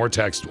face? More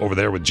text over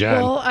there with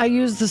Jen. Well, I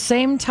use the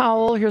same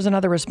towel. Here's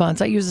another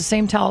response. I use the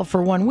same towel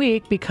for 1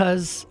 week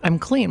because I'm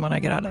clean when I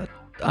get out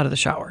of the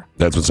shower.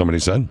 That's what somebody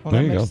said. Well,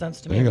 there that you makes go.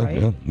 sense to There me, you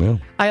go. right? Yeah.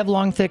 I have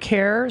long, thick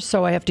hair,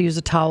 so I have to use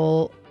a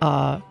towel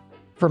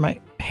for my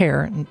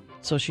hair, and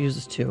so she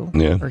uses 2.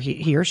 Yeah. Or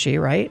he or she,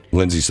 right?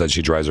 Lindsay said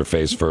she dries her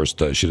face first.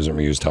 She doesn't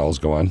reuse towels.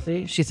 Go on.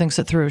 See, she thinks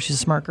it through. She's a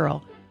smart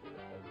girl.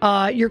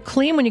 You're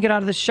clean when you get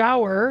out of the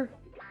shower.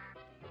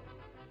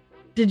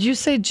 Did you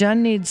say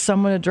Jen needs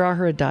someone to draw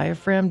her a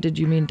diaphragm? Did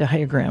you mean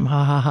diagram?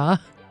 Ha ha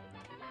ha.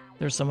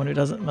 There's someone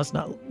who must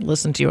not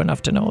listen to you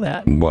enough to know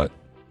that. What?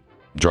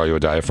 Draw you a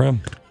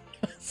diaphragm?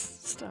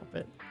 Stop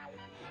it.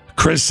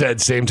 Chris said,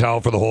 same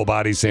towel for the whole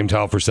body, same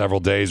towel for several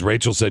days.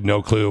 Rachel said,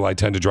 no clue. I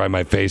tend to dry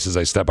my face as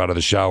I step out of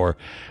the shower.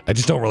 I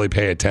just don't really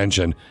pay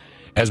attention.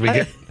 As we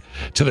get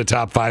to the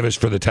top 5-ish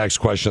for the text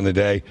question of the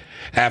day,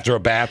 after a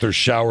bath or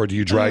shower, do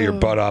you dry your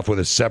butt off with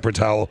a separate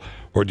towel,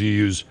 or do you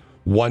use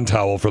one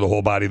towel for the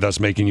whole body, thus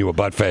making you a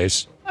butt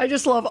face? I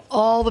just love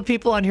all the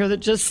people on here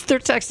that they're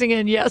texting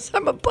in, yes,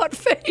 I'm a butt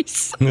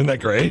face. Isn't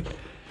that great?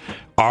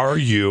 Are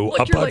you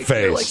a butt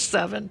face? You're like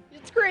 7.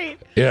 It's great.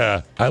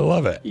 Yeah, I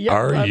love it. Yep,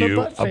 Are I'm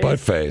you a butt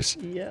face? face?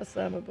 Yes,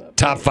 I'm a butt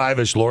Top face.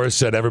 5-ish, Laura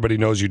said everybody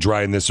knows you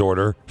dry in this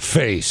order.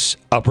 Face,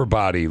 upper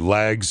body,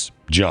 legs,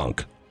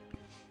 junk.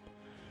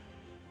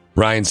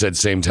 Ryan said,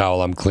 same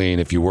towel, I'm clean.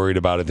 If you're worried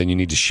about it, then you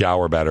need to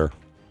shower better.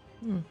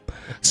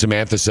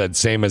 Samantha said,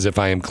 same as if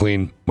I am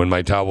clean when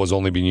my towel was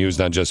only being used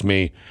on just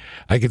me.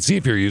 I could see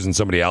if you're using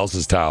somebody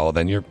else's towel,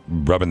 then you're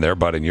rubbing their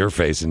butt in your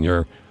face and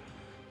you're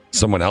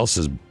someone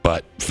else's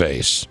butt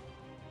face.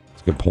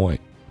 That's a good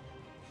point.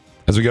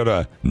 As we go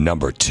to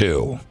number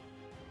 2.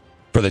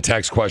 For the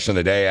text question of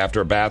the day,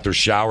 after a bath or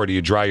shower, do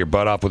you dry your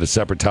butt off with a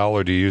separate towel,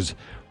 or do you use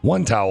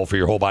one towel for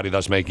your whole body,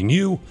 thus making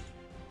you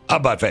a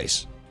butt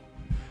face?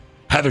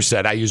 Heather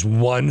said, I use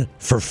one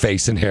for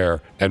face and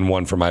hair and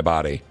one for my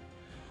body.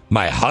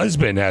 My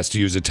husband has to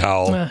use a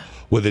towel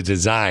with a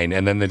design,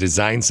 and then the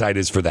design side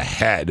is for the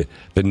head.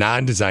 The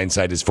non-design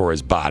side is for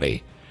his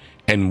body.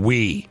 And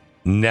we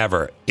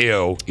never,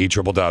 E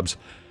triple dubs,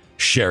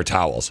 share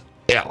towels.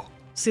 Ew.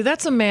 See,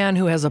 that's a man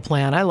who has a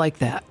plan. I like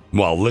that.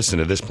 Well, listen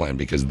to this plan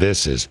because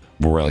this is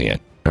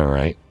brilliant. All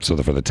right. So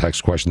for the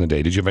text question of the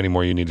day, did you have any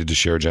more you needed to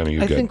share, Jen? Are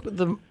you I good?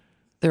 think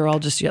they're all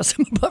just, yes,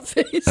 I'm a butt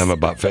face. I'm a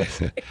butt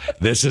face.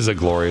 This is a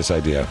glorious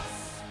idea.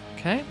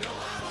 Okay.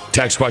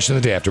 Text question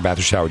of the day, after a bath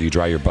or shower, do you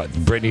dry your butt?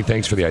 Brittany,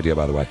 thanks for the idea,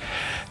 by the way.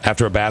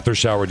 After a bath or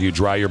shower, do you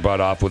dry your butt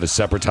off with a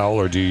separate towel,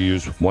 or do you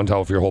use one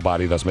towel for your whole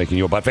body, thus making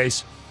you a butt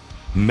face?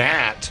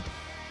 Matt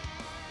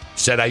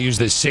said, I use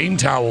the same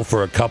towel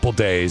for a couple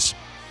days.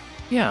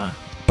 Yeah.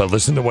 But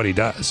listen to what he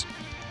does.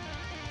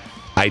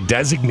 I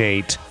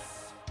designate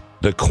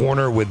the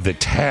corner with the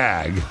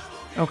tag,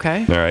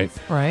 Okay. all right,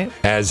 Right.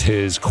 as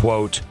his,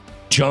 quote,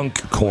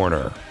 junk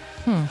corner.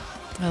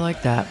 I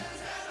like that.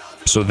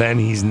 So then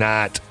he's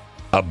not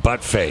a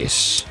butt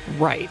face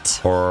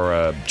Right. or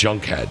a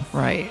junk head,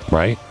 Right.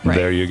 right? Right.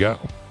 There you go.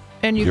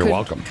 And you You're could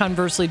welcome.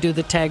 conversely do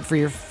the tag for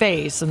your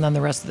face, and then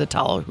the rest of the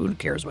towel, who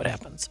cares what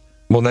happens?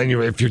 Well, then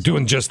if you're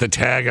doing just the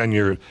tag on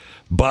your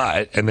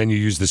butt and then you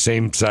use the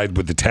same side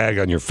with the tag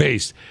on your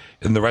face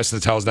and the rest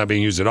of the towel's not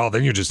being used at all,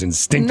 then you're just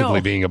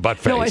instinctively being a butt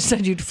face. No, I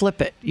said you'd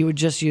flip it. You would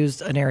just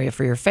use an area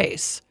for your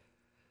face.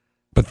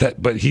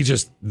 But he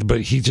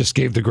just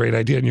gave the great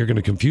idea, and you're going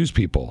to confuse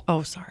people.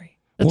 Oh, sorry.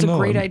 That's Well, a no,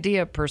 great I'm-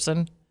 idea,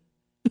 person.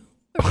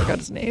 I forgot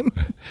his name.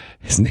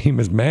 His name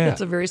is Matt.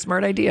 That's a very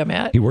smart idea,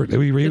 Matt. He was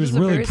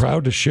really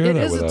proud to share It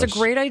that is. with It's us. a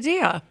great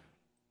idea.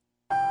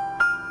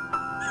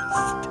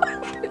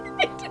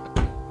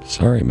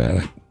 Sorry,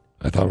 Matt.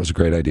 I thought it was a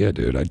great idea,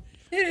 dude. It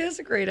is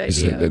a great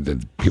idea.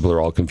 People are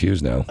all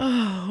confused now.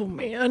 Oh,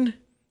 man.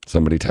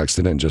 Somebody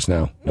texted in just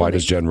now. Why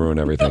does Jen ruin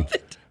everything?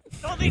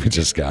 We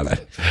just got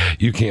it.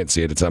 You can't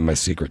see it. It's on my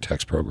secret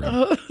text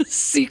program.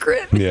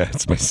 Secret? Yeah,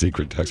 it's my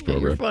secret text You're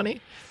program.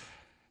 funny.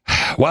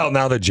 Well,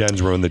 now that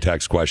Jen's ruined the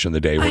text question of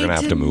the day, we're going to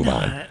have to did move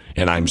not. on.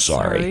 And I'm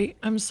sorry.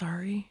 I'm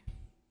sorry.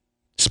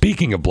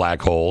 Speaking of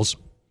black holes,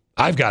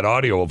 I've got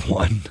audio of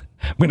one.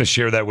 I'm going to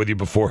share that with you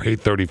before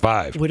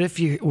 8:35.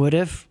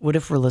 What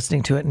if we're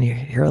listening to it and you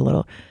hear a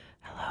little,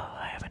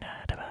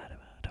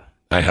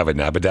 I have a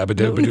nabba dabba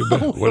dabba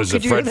dabba. What is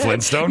it, could you hear Fred that?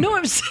 Flintstone? No,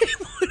 I'm saying,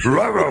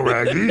 Ruh-roh,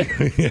 Raggy.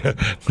 Yeah.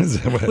 What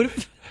is that? what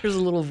if there's a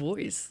little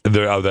voice?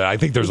 I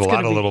think there's It's a lot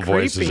gonna of be little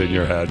voices creepy. in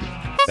your head.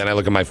 Then I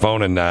look at my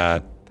phone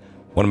and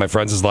one of my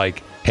friends is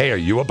like, hey, are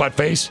you a butt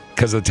face?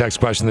 Because of the text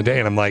question of the day.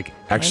 And I'm like,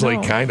 actually,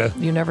 I know. kind of.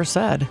 You never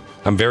said.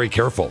 I'm very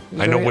careful.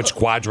 I know Very- which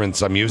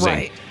quadrants I'm using.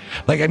 Right.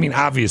 Like, I mean,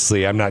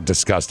 obviously, I'm not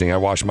disgusting. I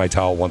wash my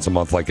towel once a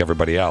month like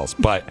everybody else.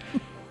 But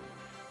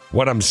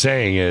what I'm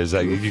saying is,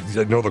 I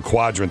know the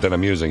quadrant that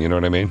I'm using. You know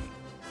what I mean?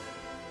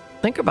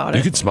 Think about You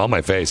it. can smell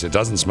my face. It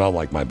doesn't smell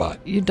like my butt.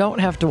 You don't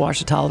have to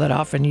wash a towel that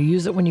often. You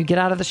use it when you get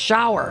out of the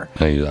shower.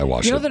 I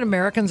wash You know it. that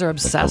Americans are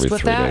obsessed every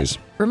with 3 that? days.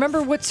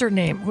 Remember, what's her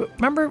name?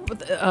 Remember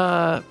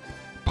Pope.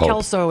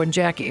 Kelso and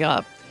Jackie,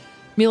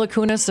 Mila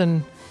Kunis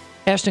and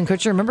Ashton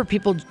Kutcher? Remember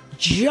people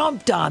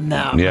jumped on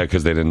them? Yeah,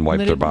 because they didn't wipe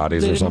They their didn't-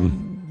 bodies they or didn't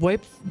something.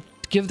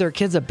 Give their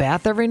kids a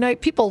bath every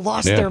night. People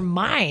lost Yeah. their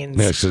minds.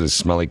 Yeah, because it's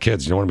smelly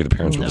kids. You don't want to be the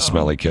parents with a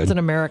smelly kid. It's an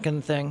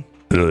American thing.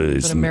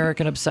 It's an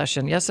American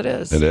obsession. Yes, it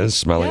is. It is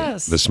smelly.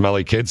 Yes. The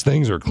smelly kids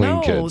things or clean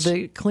no, kids?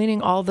 the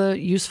cleaning all the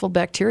useful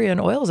bacteria and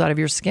oils out of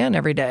your skin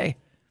every day.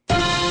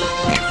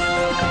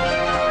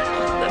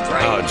 That's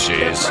right. Oh, jeez.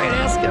 That's right.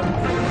 Ask him.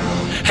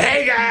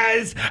 Hey guys!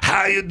 guys,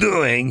 how you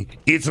doing?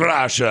 It's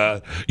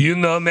Russia. You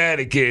know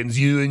Americans,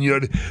 you and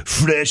your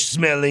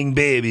fresh-smelling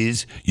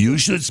babies. You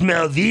should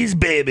smell these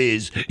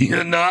babies,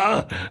 you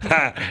know?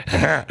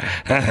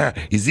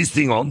 Is this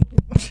thing on?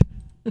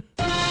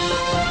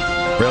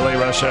 Really,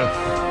 Russia?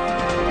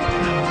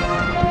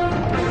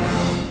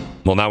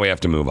 Well, now we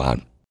have to move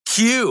on.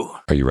 Q.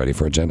 Are you ready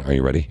for it, Jen? Are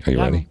you ready? Are you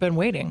ready? I've been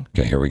waiting.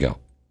 Okay, here we go.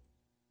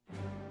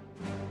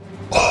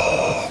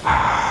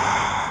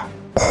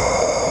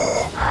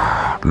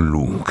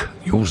 Luke,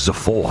 use the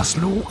force,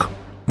 Luke.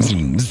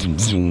 Zoom, zoom,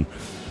 zoom.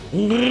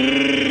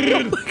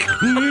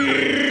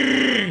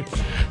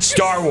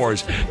 Star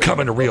Wars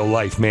coming to real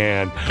life,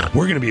 man.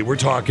 We're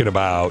talking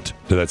about.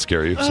 Did that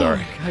scare you?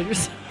 Sorry. Oh, God, you're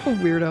so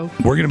weirdo.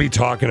 We're going to be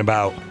talking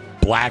about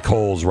black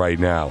holes right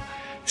now.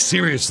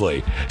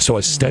 Seriously. So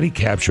a study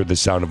captured the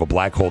sound of a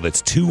black hole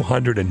that's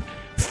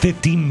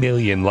 250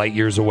 million light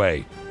years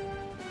away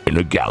in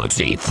a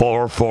galaxy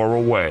far, far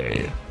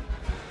away.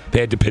 They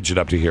had to pitch it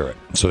up to hear it.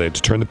 So they had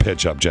to turn the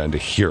pitch up, Jen, to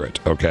hear it,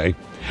 okay?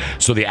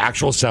 So the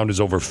actual sound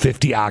is over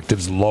 50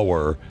 octaves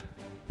lower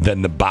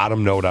than the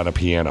bottom note on a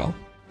piano.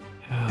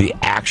 The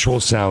actual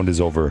sound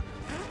is over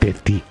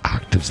 50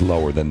 octaves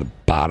lower than the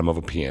bottom of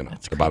a piano.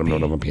 That's the bottom creepy.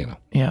 note of a piano.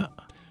 Yeah.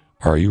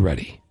 Are you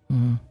ready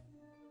Mm-hmm.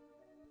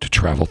 to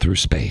travel through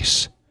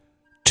space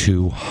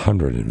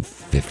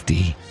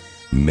 250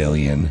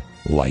 million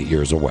light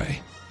years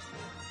away?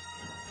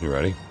 You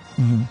ready?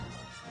 Mm-hmm.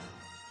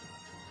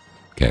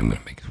 Okay, I'm going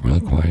to make it really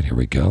quiet. Here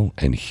we go.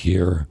 And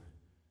here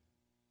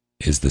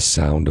is the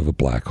sound of a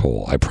black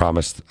hole. I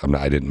promised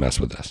I didn't mess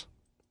with this.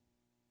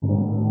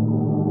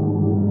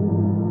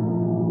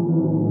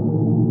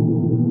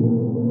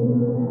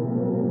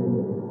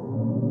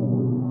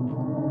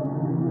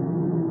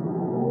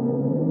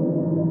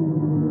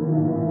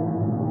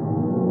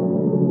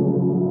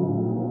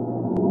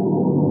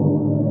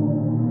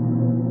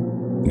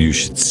 You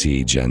should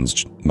see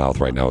Jen's mouth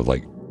right now.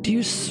 Like, Do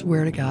you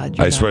swear to God?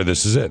 I swear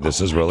this is it.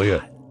 This is really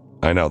it.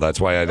 I know. That's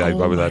why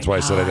that's why I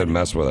said I didn't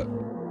mess with it.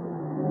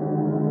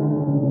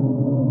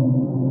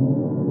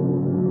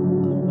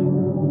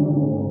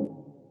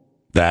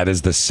 That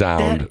is the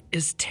sound. That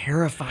is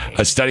terrifying.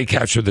 A study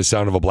captured the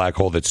sound of a black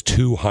hole that's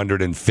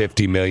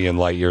 250 million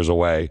light years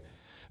away.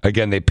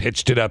 Again, they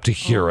pitched it up to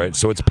hear it.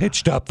 So it's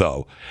pitched up,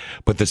 though.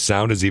 But the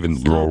sound is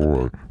even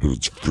lower.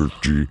 It's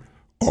 50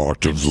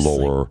 octaves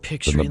lower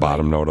than the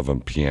bottom note of a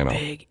piano.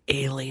 Big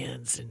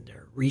aliens and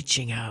they're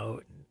reaching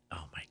out.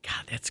 Oh, my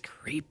God, that's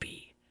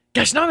creepy.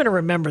 Gosh, now I'm going to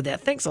remember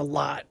that. Thanks a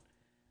lot.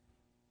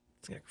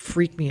 It's going to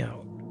freak me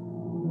out.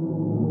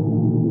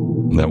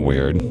 Isn't that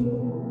weird?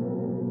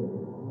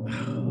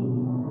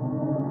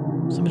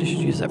 Somebody should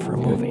use that for a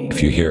movie.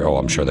 If you hear,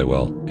 I'm sure they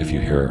will. If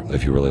you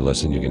really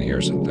listen, you can hear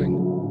something.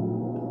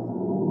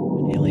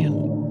 An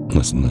alien.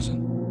 Listen.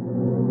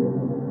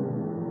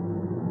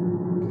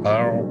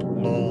 Help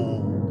me.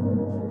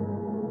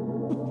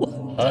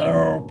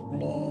 Help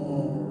me.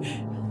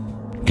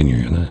 Can you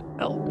hear that?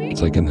 Help me.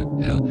 It's like in the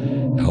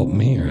help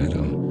me, or I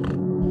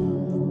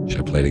don't. Should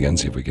I play it again?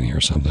 See if we can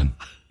hear something.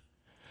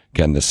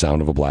 Again, the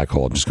sound of a black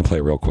hole. I'm just gonna play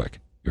it real quick.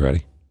 You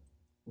ready?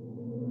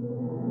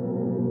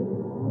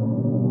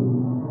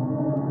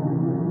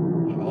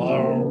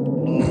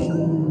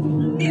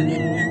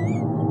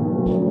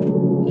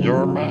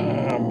 Your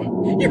mom.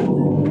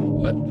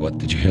 What?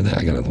 Did you hear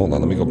that? Hold on.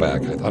 Let me go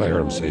back. I thought I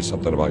heard him say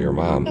something about your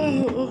mom.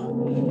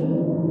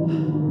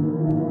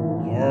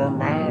 Your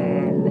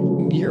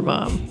mom. Your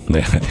mom. Yeah,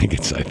 I think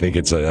it's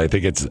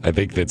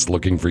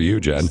looking for you,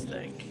 Jen.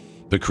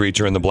 The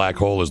creature in the black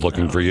hole is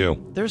looking for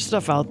you. There's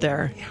stuff out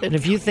there. And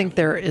if you think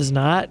there is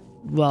not,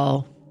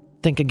 well,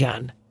 think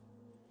again.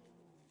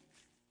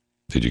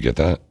 Did you get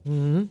that?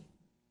 Mm-hmm.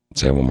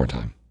 Say it one more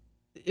time.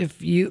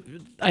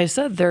 I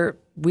said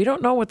we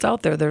don't know what's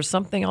out there. There's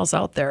something else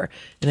out there.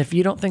 And if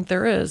you don't think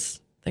there is,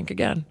 think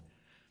again.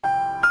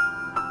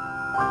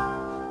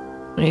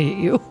 I hate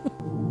you.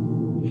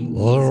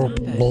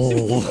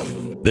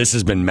 This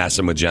has been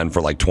messing with Jen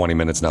for like 20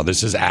 minutes now.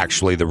 This is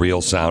actually the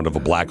real sound of a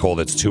black hole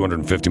that's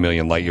 250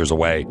 million light years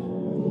away.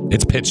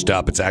 It's pitched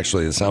up. It's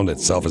actually, the sound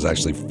itself is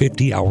actually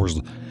 50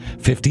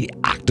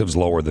 octaves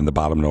lower than the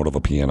bottom note of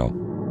a piano.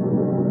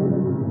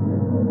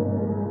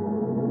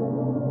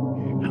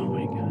 Oh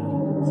my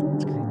God.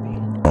 That's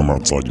creepy. I'm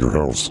outside your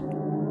house.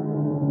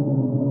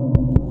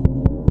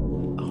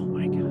 Oh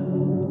my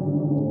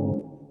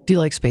God. Do you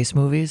like space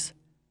movies?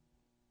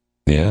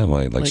 Yeah,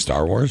 like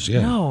Star Wars?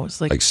 Yeah. No,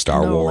 it's like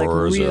Star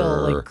Wars, like real,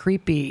 or like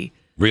creepy.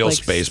 real like,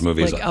 space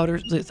movies. Like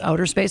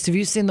outer space. Have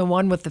you seen the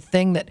one with the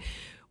thing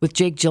with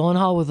Jake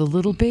Gyllenhaal with a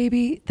little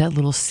baby, that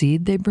little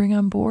seed they bring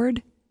on board?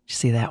 Did you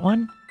see that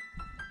one?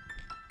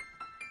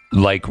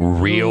 Like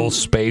real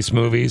space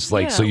movies?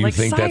 Like, Yeah, so you like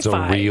think that's a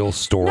sci-fi. real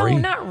story? No,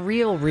 not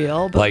real,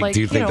 but Like, do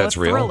you think that's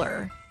a real?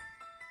 thriller.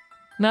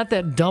 Not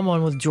that dumb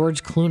one with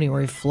George Clooney where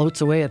he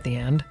floats away at the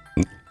end.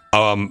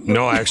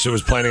 No, I actually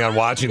was planning on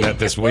watching that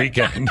this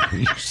weekend.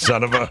 You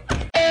son of a...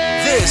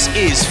 This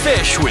is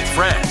Fish with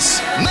Friends.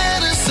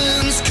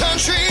 Madison's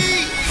Country